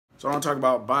So I want to talk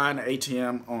about buying an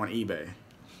ATM on eBay.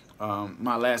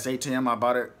 My last ATM, I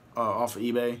bought it off of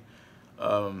eBay.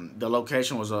 The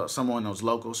location was someone that was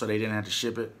local, so they didn't have to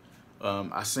ship it.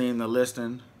 I seen the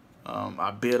listing. I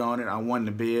bid on it. I won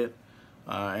the bid,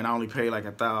 and I only paid like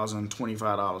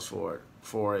 $1,025 for it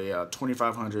for a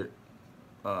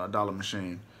 $2,500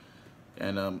 machine.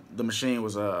 And the machine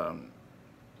was a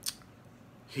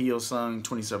Hyosung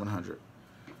 2700.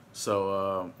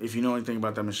 So if you know anything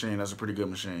about that machine, that's a pretty good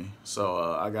machine. So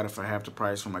I got it for half the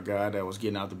price from a guy that was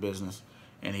getting out the business,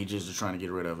 and he just was trying to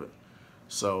get rid of it.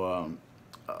 So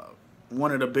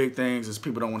one of the big things is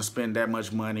people don't want to spend that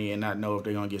much money and not know if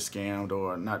they're going to get scammed,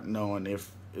 or not knowing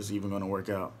if it's even going to work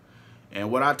out.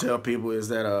 And what I tell people is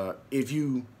that if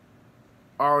you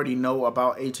already know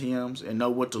about ATMs and know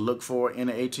what to look for in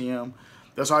an ATM,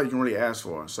 that's all you can really ask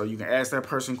for. So you can ask that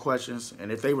person questions,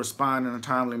 and if they respond in a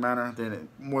timely manner, then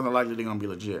more than likely they're going to be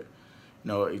legit. You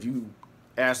know, if you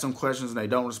ask them questions and they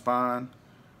don't respond,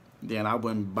 then I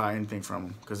wouldn't buy anything from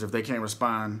them. Because if they can't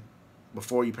respond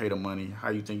before you pay the money,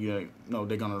 how you think they're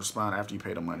going to respond after you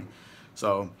pay the money?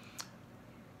 So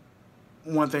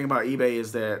one thing about eBay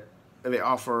is that they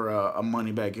offer a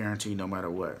money-back guarantee no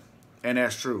matter what, and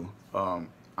that's true. I'm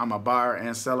a buyer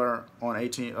and seller on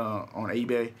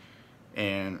eBay,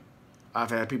 and I've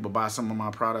had people buy some of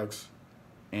my products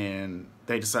and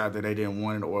they decided that they didn't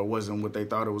want it, or it wasn't what they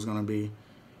thought it was going to be.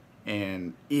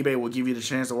 And eBay will give you the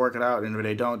chance to work it out, and if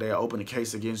they don't, they'll open a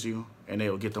case against you and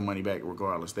they'll get the money back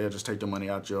regardless. They'll just take the money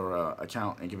out your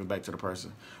account and give it back to the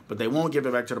person. But they won't give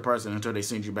it back to the person until they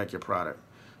send you back your product.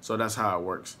 So that's how it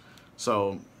works.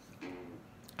 So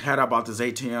had I bought this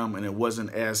ATM and it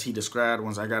wasn't as he described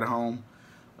once I got it home,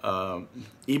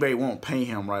 eBay won't pay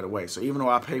him right away. So even though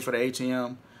I pay for the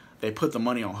ATM, they put the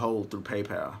money on hold through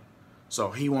PayPal.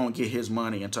 So he won't get his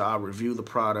money until I review the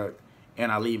product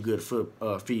and I leave good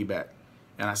feedback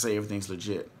and I say everything's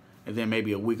legit. And then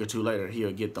maybe a week or two later,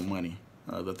 he'll get the money,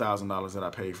 the $1,000 that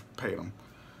I paid him.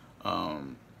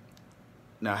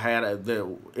 Now,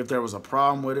 if there was a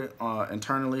problem with it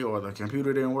internally, or the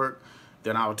computer didn't work,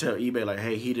 then I would tell eBay, like,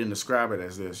 hey, he didn't describe it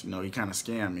as this. You know, he kind of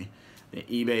scammed me. Then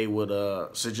eBay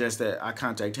would suggest that I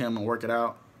contact him and work it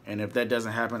out. And if that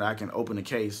doesn't happen, I can open a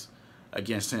case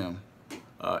against him.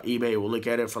 eBay will look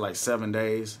at it for like 7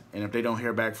 days. And if they don't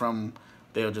hear back from him,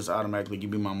 they'll just automatically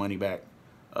give me my money back.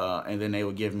 And then they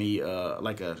will give me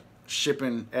like a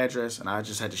shipping address, and I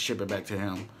just had to ship it back to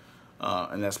him.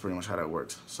 And that's pretty much how that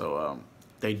works. So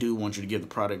they do want you to give the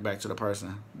product back to the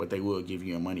person, but they will give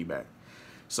you your money back.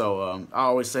 So I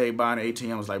always say buying an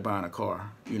ATM is like buying a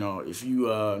car. You know, if you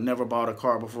never bought a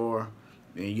car before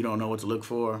and you don't know what to look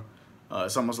for,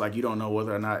 it's almost like you don't know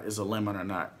whether or not it's a lemon or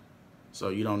not. So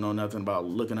you don't know nothing about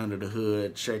looking under the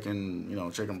hood, checking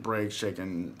brakes,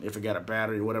 checking if it got a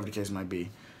battery, whatever the case might be.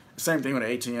 Same thing with an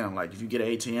ATM. Like if you get an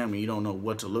ATM and you don't know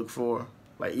what to look for,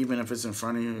 like even if it's in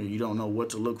front of you, you don't know what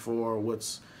to look for,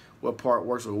 what part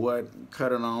works with what,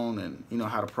 cut it on, and you know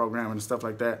how to program it and stuff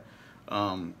like that.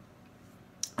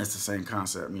 It's the same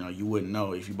concept. You know, you wouldn't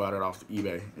know if you bought it off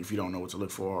eBay if you don't know what to look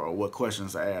for or what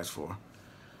questions to ask for.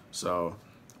 So,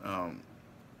 and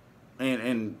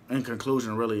in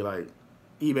conclusion, really, like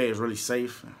eBay is really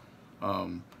safe.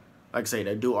 Like I say,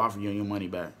 they do offer you your money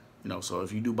back. You know, so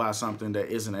if you do buy something that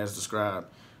isn't as described,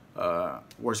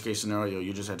 worst case scenario,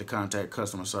 you just have to contact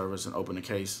customer service and open a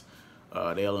case.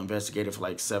 They'll investigate it for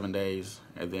like 7 days,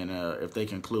 and then if they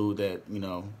conclude that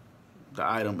the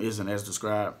item isn't as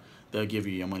described, they'll give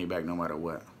you your money back no matter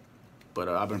what. But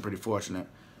I've been pretty fortunate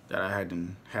that I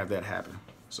hadn't have that happen.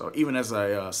 So even as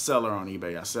a seller on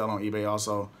eBay, I sell on eBay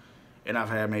also, and I've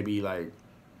had maybe like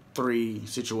 3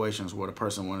 situations where the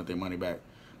person wanted their money back,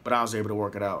 but I was able to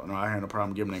work it out. I had no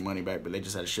problem giving their money back, but they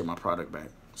just had to ship my product back.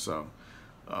 So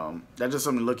that's just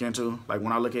something to look into. Like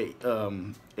when I look at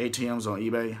ATMs on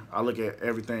eBay, I look at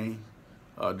everything,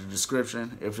 the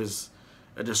description. If it's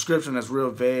a description that's real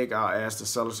vague, I'll ask the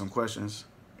seller some questions.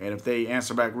 And if they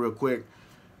answer back real quick,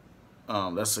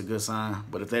 that's a good sign.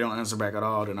 But if they don't answer back at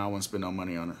all, then I wouldn't spend no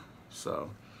money on it.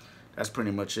 So that's pretty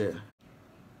much it.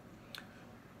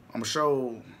 I'm going to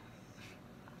show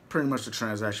pretty much the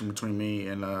transaction between me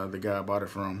and the guy I bought it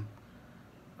from.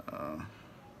 Let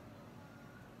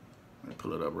me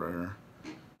pull it up right here.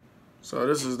 So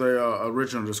this is the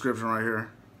original description right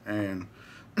here. And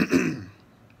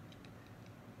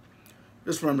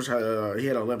this pretty much he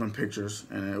had 11 pictures,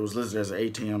 and it was listed as an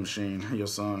ATM machine,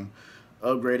 Hyosung,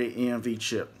 upgraded EMV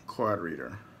chip card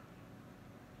reader.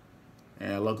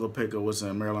 And local pickup was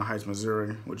in Maryland Heights,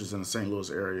 Missouri, which is in the St. Louis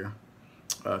area.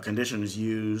 Condition is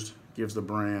used, gives the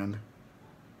brand,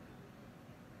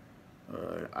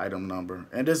 item number,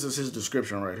 and this is his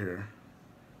description right here.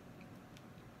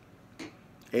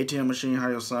 ATM machine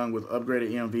hire son with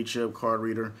upgraded EMV chip card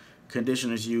reader.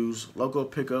 Condition is used. Local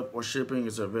pickup or shipping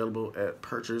is available at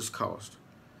purchase cost.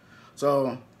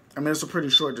 So, I mean, it's a pretty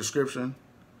short description.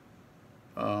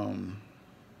 And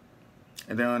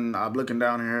then I'm looking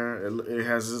down here. It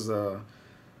has this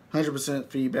 100%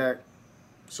 feedback.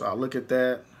 So I'll look at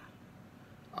that.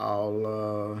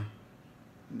 Let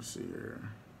me see here.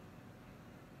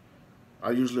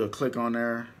 I usually will click on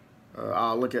there.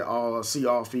 I'll look at see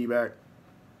all feedback.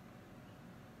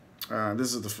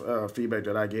 This is the feedback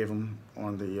that I gave him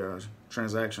on the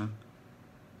transaction.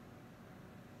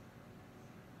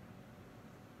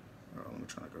 Let me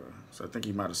try to go. So I think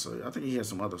he might have said. I think he had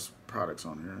some other products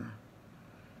on here.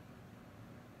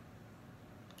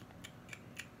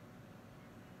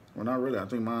 Well, not really. I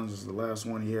think mine was the last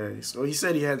one he had. So he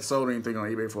said he hadn't sold anything on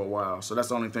eBay for a while. So that's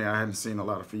the only thing I hadn't seen a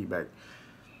lot of feedback.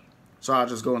 So I'll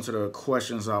just go into the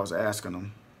questions I was asking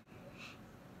him.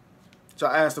 So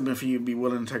I asked him if he'd be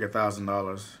willing to take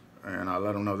 $1,000, and I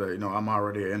let him know that, you know, I'm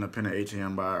already an independent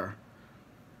ATM buyer.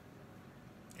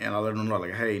 And I let him know,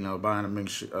 like, hey, you know, buying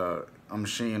a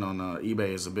machine on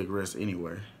eBay is a big risk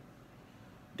anyway.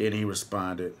 Then he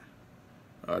responded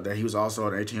that he was also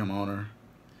an ATM owner,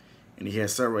 and he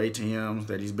has several ATMs,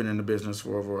 that he's been in the business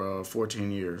for over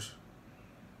 14 years.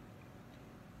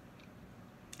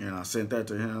 And I sent that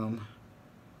to him.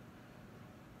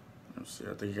 Let's see,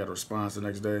 I think he got a response the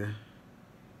next day.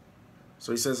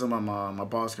 So he said something about my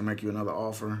boss can make you another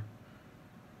offer.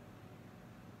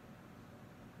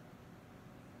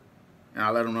 And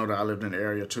I let him know that I lived in the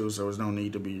area too, so there's no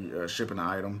need to be shipping the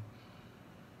item.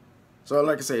 So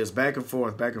like I say, it's back and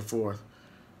forth, back and forth.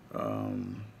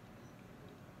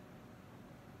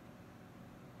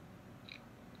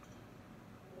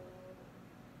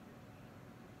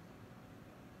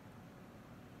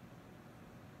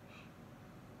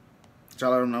 So I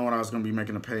let him know when I was going to be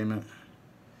making a payment.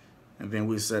 And then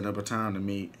we setting up a time to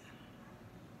meet.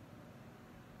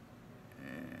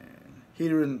 And he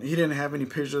didn't have any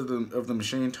pictures of the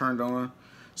machine turned on.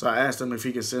 So I asked him if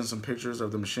he could send some pictures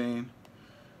of the machine.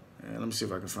 And let me see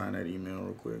if I can find that email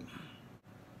real quick.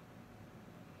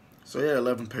 So yeah,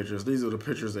 11 pictures. These are the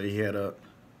pictures that he had up.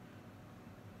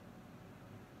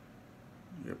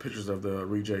 Yeah, pictures of the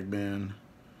reject bin,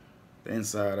 the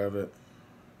inside of it,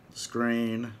 the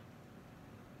screen,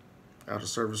 out of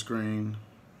service screen,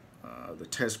 the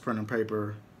test printing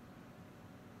paper.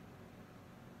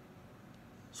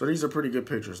 So these are pretty good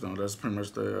pictures though. That's pretty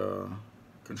much the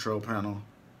control panel.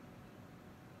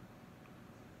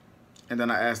 And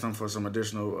then I asked him for some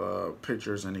additional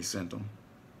pictures, and he sent them.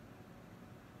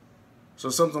 So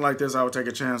something like this I would take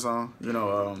a chance on. You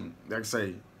know, like I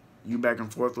say, you back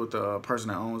and forth with the person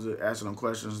that owns it, asking them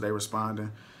questions, they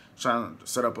responding, trying to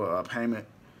set up a payment.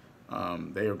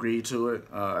 They agreed to it.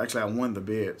 Actually, I won the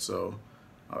bid. So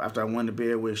after I won the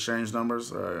bid, we exchanged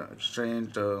numbers,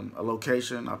 exchanged a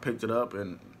location. I picked it up,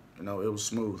 and you know, it was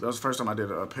smooth. That was the first time I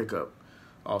did a pickup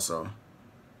also.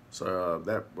 So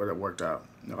that worked out.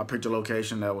 You know, I picked a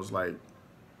location that was like,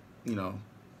 you know,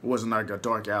 it wasn't like a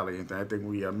dark alley or anything. I think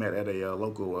we met at a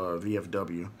local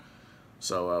VFW.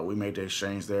 So we made the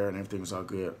exchange there, and everything was all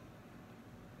good.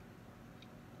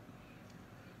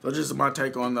 So just my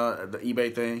take on the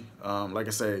eBay thing. Like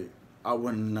I say, I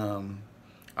wouldn't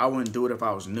do it if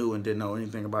I was new and didn't know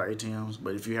anything about ATMs.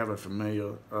 But if you have if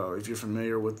you're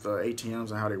familiar with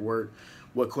ATMs and how they work,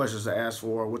 what questions to ask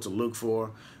for, what to look for,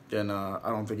 then I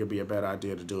don't think it'd be a bad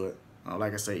idea to do it.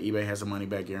 Like I say, eBay has a money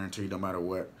back guarantee no matter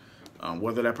what.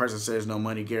 Whether that person says no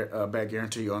money back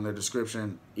guarantee on their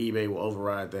description, eBay will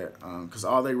override that. Because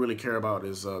all they really care about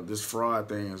is this fraud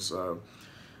thing. Is a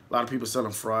lot of people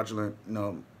selling fraudulent, you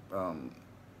know,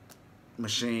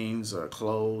 machines,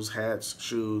 clothes, hats,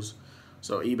 shoes.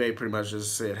 So eBay pretty much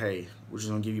just said, hey, we're just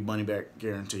gonna give you money back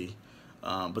guarantee.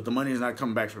 But the money is not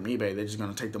coming back from eBay. They're just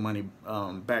gonna take the money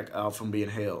back out from being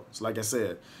held. So like I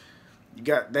said,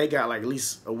 they got like at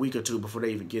least a week or two before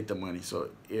they even get the money. So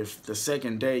if the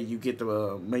second day you get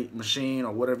the machine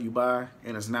or whatever you buy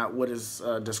and it's not what is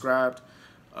described,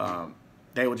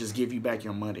 they will just give you back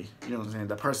your money. You know what I'm saying?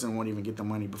 The person won't even get the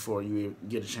money before you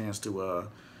get a chance to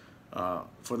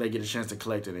before they get a chance to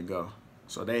collect it and go.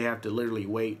 So they have to literally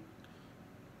wait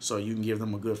so you can give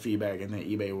them a good feedback, and then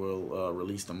eBay will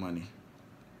release the money.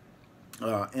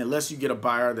 Unless you get a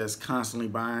buyer that's constantly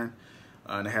buying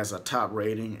and it has a top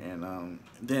rating, and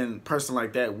then a person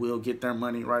like that will get their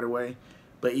money right away,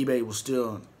 but eBay will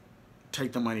still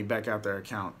take the money back out their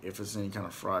account if it's any kind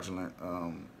of fraudulent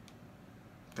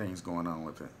things going on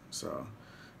with it. So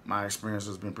my experience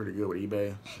has been pretty good with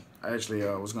eBay. I actually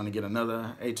was going to get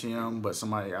another ATM, but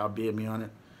somebody outbid me on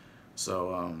it.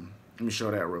 So let me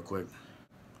show that real quick.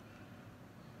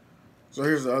 So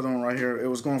here's the other one right here. It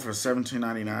was going for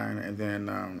 $17.99, and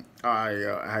then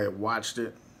I had watched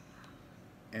it,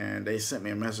 and they sent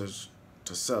me a message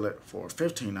to sell it for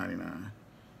 $15.99.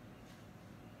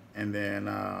 And then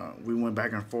we went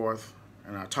back and forth,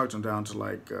 and I talked them down to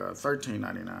like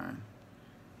 $13.99.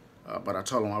 But I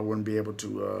told them I wouldn't be able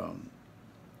to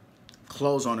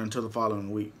close on it until the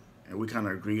following week, and we kind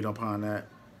of agreed upon that.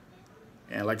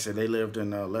 And like I said, they lived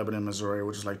in Lebanon, Missouri,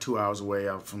 which is like 2 hours away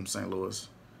out from St. Louis.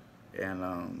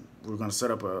 And we were going to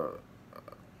set up a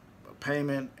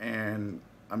payment and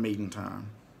a meeting time.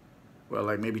 Well,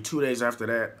 like maybe 2 days after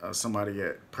that, somebody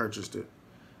had purchased it,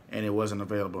 and it wasn't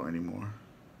available anymore.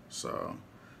 So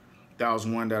that was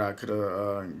one that I could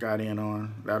have got in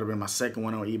on. That would have been my second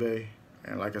one on eBay.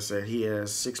 And like I said, he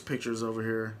has 6 pictures over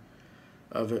here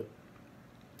of it.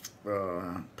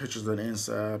 Pictures of the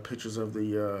inside, pictures of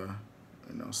the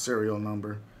serial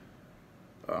number.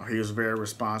 He was very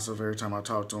responsive every time I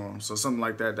talked to him. So something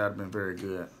like that, that'd been very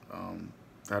good.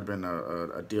 That'd been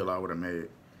a deal I would have made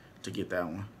to get that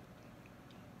one.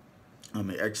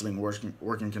 In excellent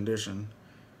working condition.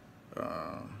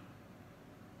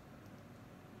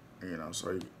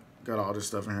 So you got all this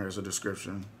stuff in here as a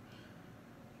description.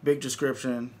 Big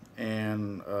description,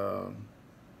 and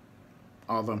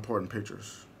all the important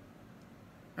pictures.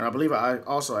 And I believe I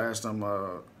also asked him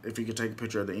if he could take a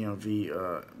picture of the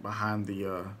EMV behind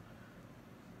the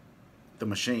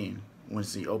machine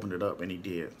once he opened it up, and he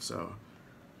did. So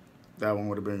that one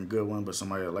would have been a good one, but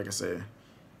somebody, like I said,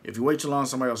 if you wait too long,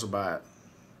 somebody else will buy it,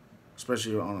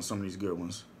 especially on some of these good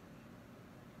ones.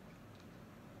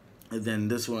 And then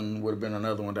this one would have been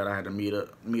another one that I had to meet up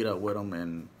with him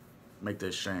and make the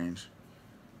exchange.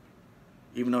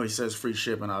 Even though he says free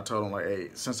shipping, I told him, like, hey,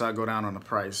 since I go down on the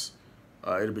price,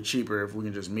 it'll be cheaper if we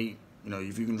can just meet.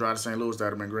 If you can drive to St. Louis,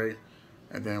 that'd have been great.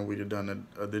 And then we'd have done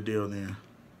the deal then.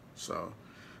 So,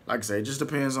 like I say, it just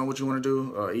depends on what you want to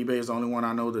do. eBay is the only one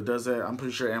I know that does that. I'm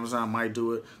pretty sure Amazon might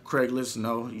do it. Craigslist,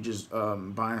 no. You just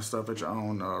buying stuff at your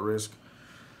own risk.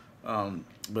 But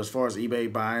as far as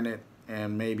eBay buying it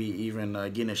and maybe even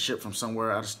getting it shipped from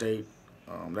somewhere out of state,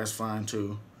 that's fine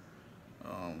too.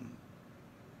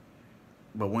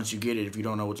 But once you get it, if you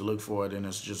don't know what to look for, then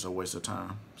it's just a waste of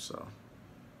time. So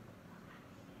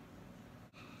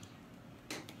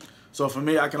for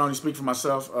me, I can only speak for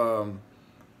myself. I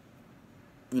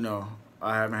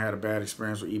haven't had a bad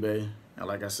experience with eBay. And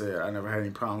like I said, I never had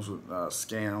any problems with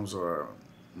scams or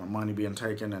my money being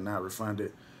taken and not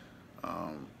refunded.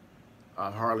 I've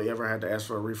hardly ever had to ask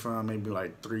for a refund, maybe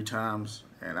like 3 times.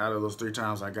 And out of those 3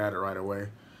 times, I got it right away.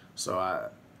 So I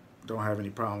don't have any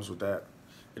problems with that.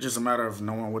 It's just a matter of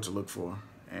knowing what to look for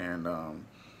and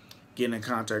getting in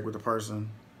contact with the person.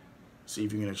 See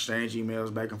if you can exchange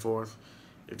emails back and forth.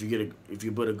 If you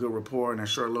put a good rapport in a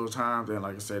short little time, then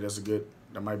like I said,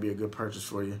 that might be a good purchase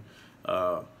for you.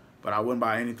 But I wouldn't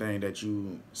buy anything that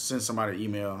you send somebody an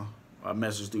email, a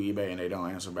message through eBay, and they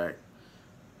don't answer back.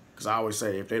 Because I always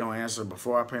say, if they don't answer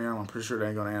before I pay them, I'm pretty sure they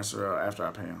ain't gonna answer after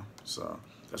I pay them. So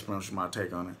that's pretty much my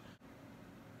take on it.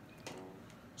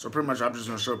 So pretty much I'm just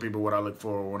going to show people what I look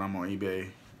for when I'm on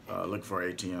eBay looking for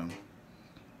ATM.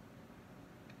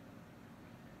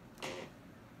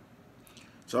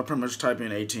 So I pretty much type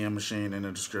in ATM machine in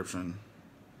the description.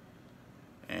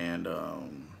 And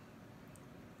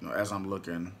as I'm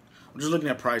just looking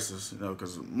at prices,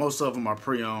 because most of them are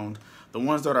pre-owned. The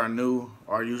ones that are new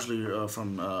are usually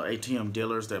from ATM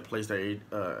dealers that place their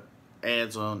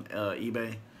ads on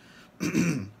eBay.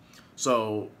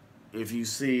 So if you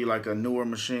see like a newer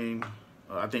machine,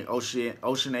 I think Ocean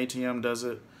ATM does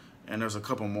it, and there's a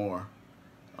couple more.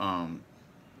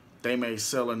 They may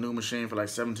sell a new machine for like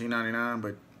 $17.99,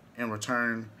 but in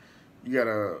return, you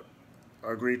gotta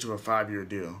agree to a 5-year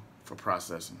deal for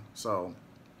processing. So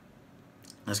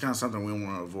that's kind of something we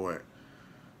want to avoid.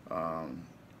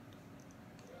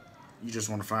 You just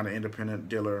want to find an independent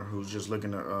dealer who's just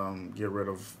looking to get rid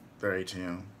of their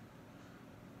ATM.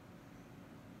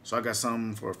 So I got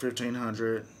some for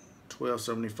 $1,500,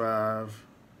 $1,275,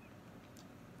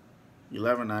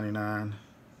 $11.99.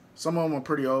 Some of them are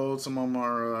pretty old. Some of them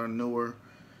are newer.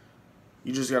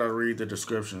 You just gotta read the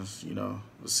descriptions, to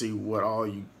see what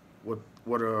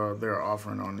they're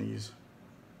offering on these.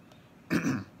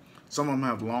 Some of them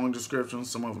have long descriptions.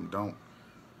 Some of them don't.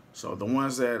 So the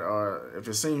ones that are, if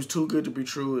it seems too good to be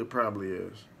true, it probably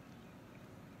is.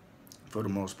 For the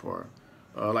most part.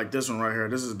 Like this one right here,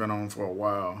 this has been on for a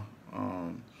while,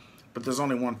 but there's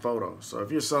only one photo. So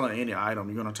if you're selling any item,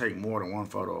 you're going to take more than one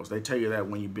photo. They tell you that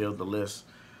when you build the list.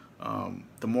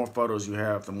 The more photos you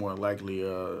have, the more likely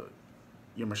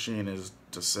your machine is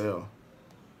to sell.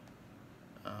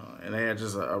 And they had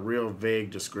just a real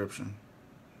vague description.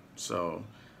 So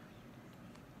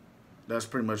that's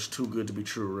pretty much too good to be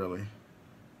true, really.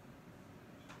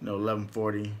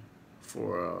 1140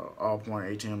 for all-point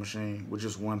ATM machine with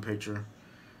just one picture.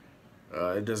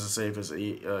 It doesn't say if it's a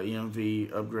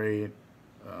EMV upgrade,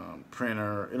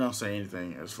 printer. It don't say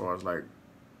anything as far as like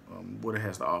what it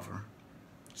has to offer.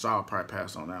 So I'll probably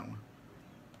pass on that one.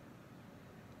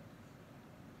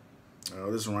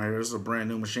 This one right here, this is a brand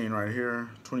new machine right here,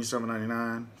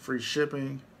 $27.99, free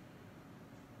shipping.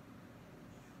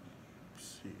 Let's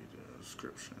see the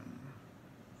description.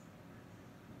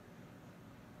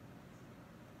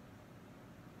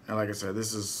 And like I said,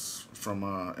 this is from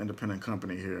an independent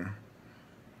company here.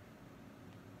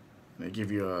 They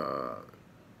give you a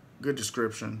good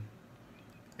description.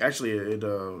 Actually, it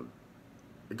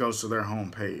goes to their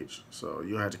home page, so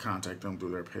you'll have to contact them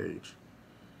through their page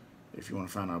if you want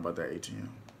to find out about that ATM.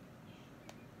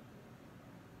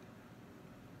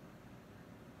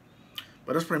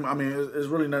 But it's pretty. I mean, it's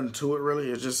really nothing to it.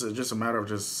 Really, it's just a matter of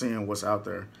just seeing what's out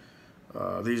there.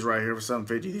 These right here for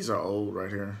 $750. These are old right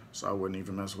here, so I wouldn't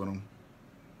even mess with them.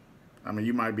 I mean,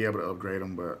 you might be able to upgrade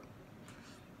them, but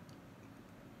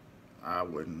I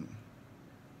wouldn't.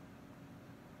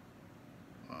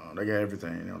 They got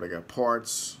everything. They got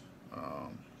parts,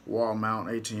 wall mount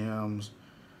ATMs.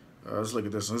 Let's look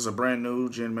at this one. This is a brand new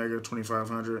Gen Mega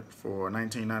 2500 for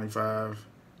 $19.95.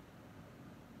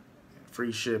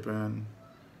 Free shipping.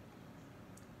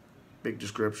 Big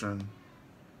description.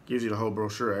 Gives you the whole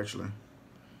brochure, actually.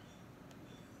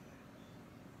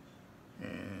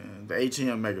 And the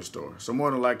ATM Mega Store. So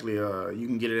more than likely, you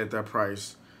can get it at that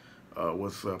price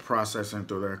with processing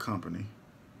through their company.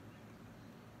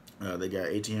 They got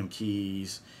ATM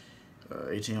keys,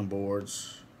 ATM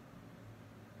boards.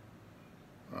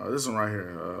 This one right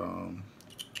here.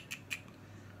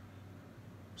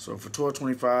 So for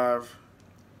 $12.25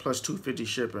 plus $2.50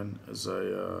 shipping is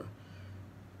an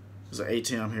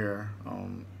ATM here.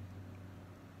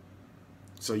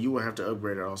 So you will have to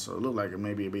upgrade it also. It look like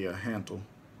maybe it'd be a Handle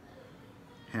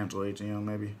ATM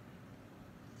maybe.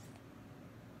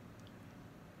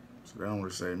 So they don't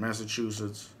really say.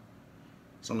 Massachusetts.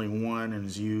 It's only one and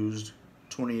is used.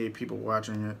 28 people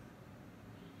watching it.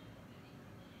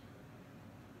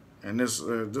 And this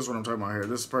is what I'm talking about here.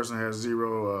 This person has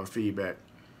zero feedback.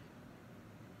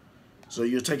 So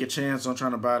you take a chance on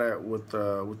trying to buy that with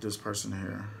this person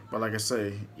here. But like I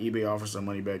say, eBay offers a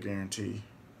money back guarantee.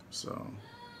 So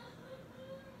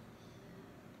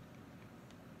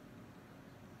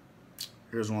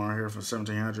here's one right here for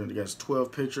 $1,700. It got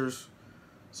 12 pictures.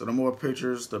 So the more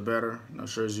pictures, the better. It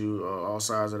shows you all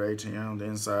sides of the ATM, the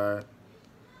inside.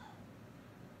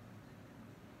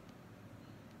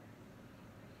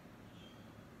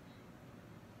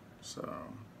 So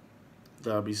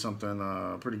that'll be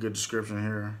something, pretty good description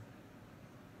here.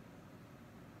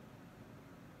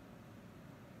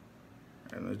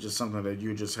 And it's just something that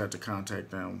you just have to contact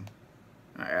them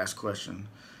and ask questions.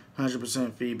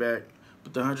 100% feedback.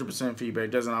 But the 100%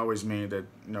 feedback doesn't always mean that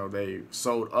they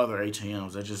sold other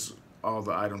ATMs. That's just all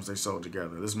the items they sold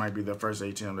together. This might be the first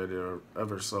ATM that they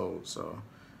ever sold, so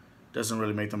it doesn't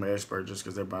really make them an expert just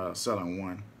because they're selling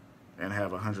one and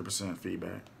have 100%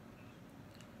 feedback.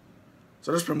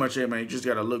 So that's pretty much it, man. You just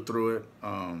gotta look through it,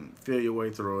 feel your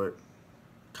way through it,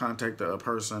 contact a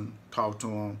person, talk to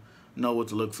them, know what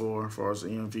to look for as far as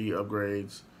EMV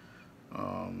upgrades,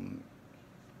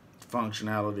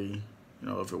 functionality.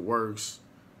 If it works,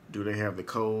 do they have the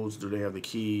codes? Do they have the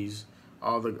keys?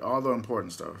 All the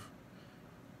important stuff.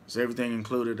 Is everything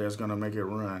included that's gonna make it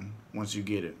run once you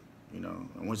get it? And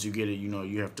once you get it,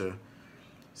 you have to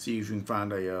see if you can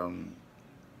find a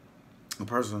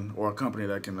person or a company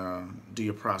that can do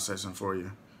your processing for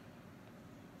you.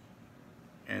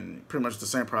 And pretty much the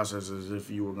same process as if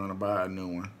you were gonna buy a new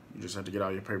one. You just have to get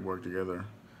all your paperwork together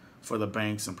for the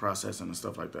banks and processing and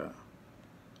stuff like that.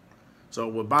 So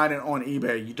with buying it on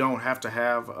eBay, you don't have to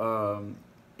have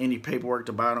any paperwork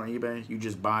to buy it on eBay. You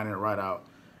just buying it right out,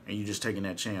 and you just taking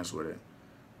that chance with it.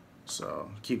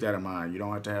 So keep that in mind. You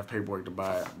don't have to have paperwork to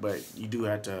buy it, but you do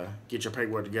have to get your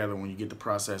paperwork together when you get the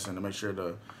processing to make sure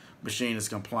the machine is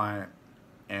compliant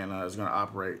and is going to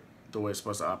operate the way it's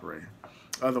supposed to operate.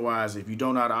 Otherwise, if you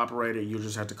don't know how to operate it, you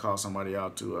just have to call somebody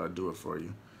out to do it for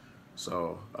you.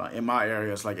 So in my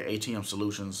area, it's like an ATM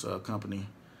Solutions company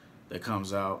that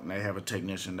comes out, and they have a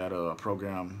technician that'll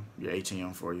program your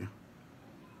ATM for you.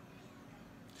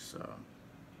 So,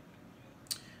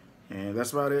 and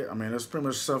that's about it. I mean, it's pretty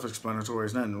much self-explanatory.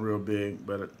 It's nothing real big,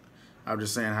 but I'm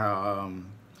just saying how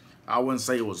I wouldn't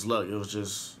say it was luck. It was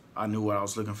just I knew what I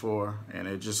was looking for, and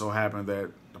it just so happened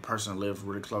that the person lived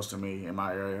really close to me in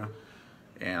my area,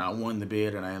 and I won the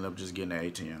bid, and I ended up just getting the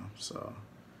ATM. So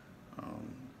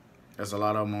There's a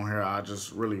lot of them on here I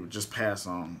just really just pass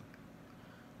on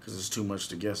because it's too much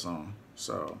to guess on.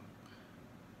 So,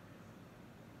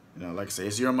 you know, like I say,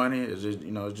 it's your money. It's just,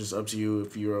 you know, it's just up to you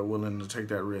if you are willing to take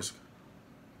that risk.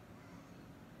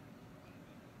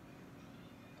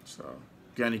 So,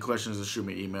 if you got any questions, just shoot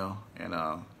me an email and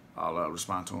I'll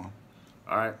respond to them.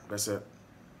 All right, that's it.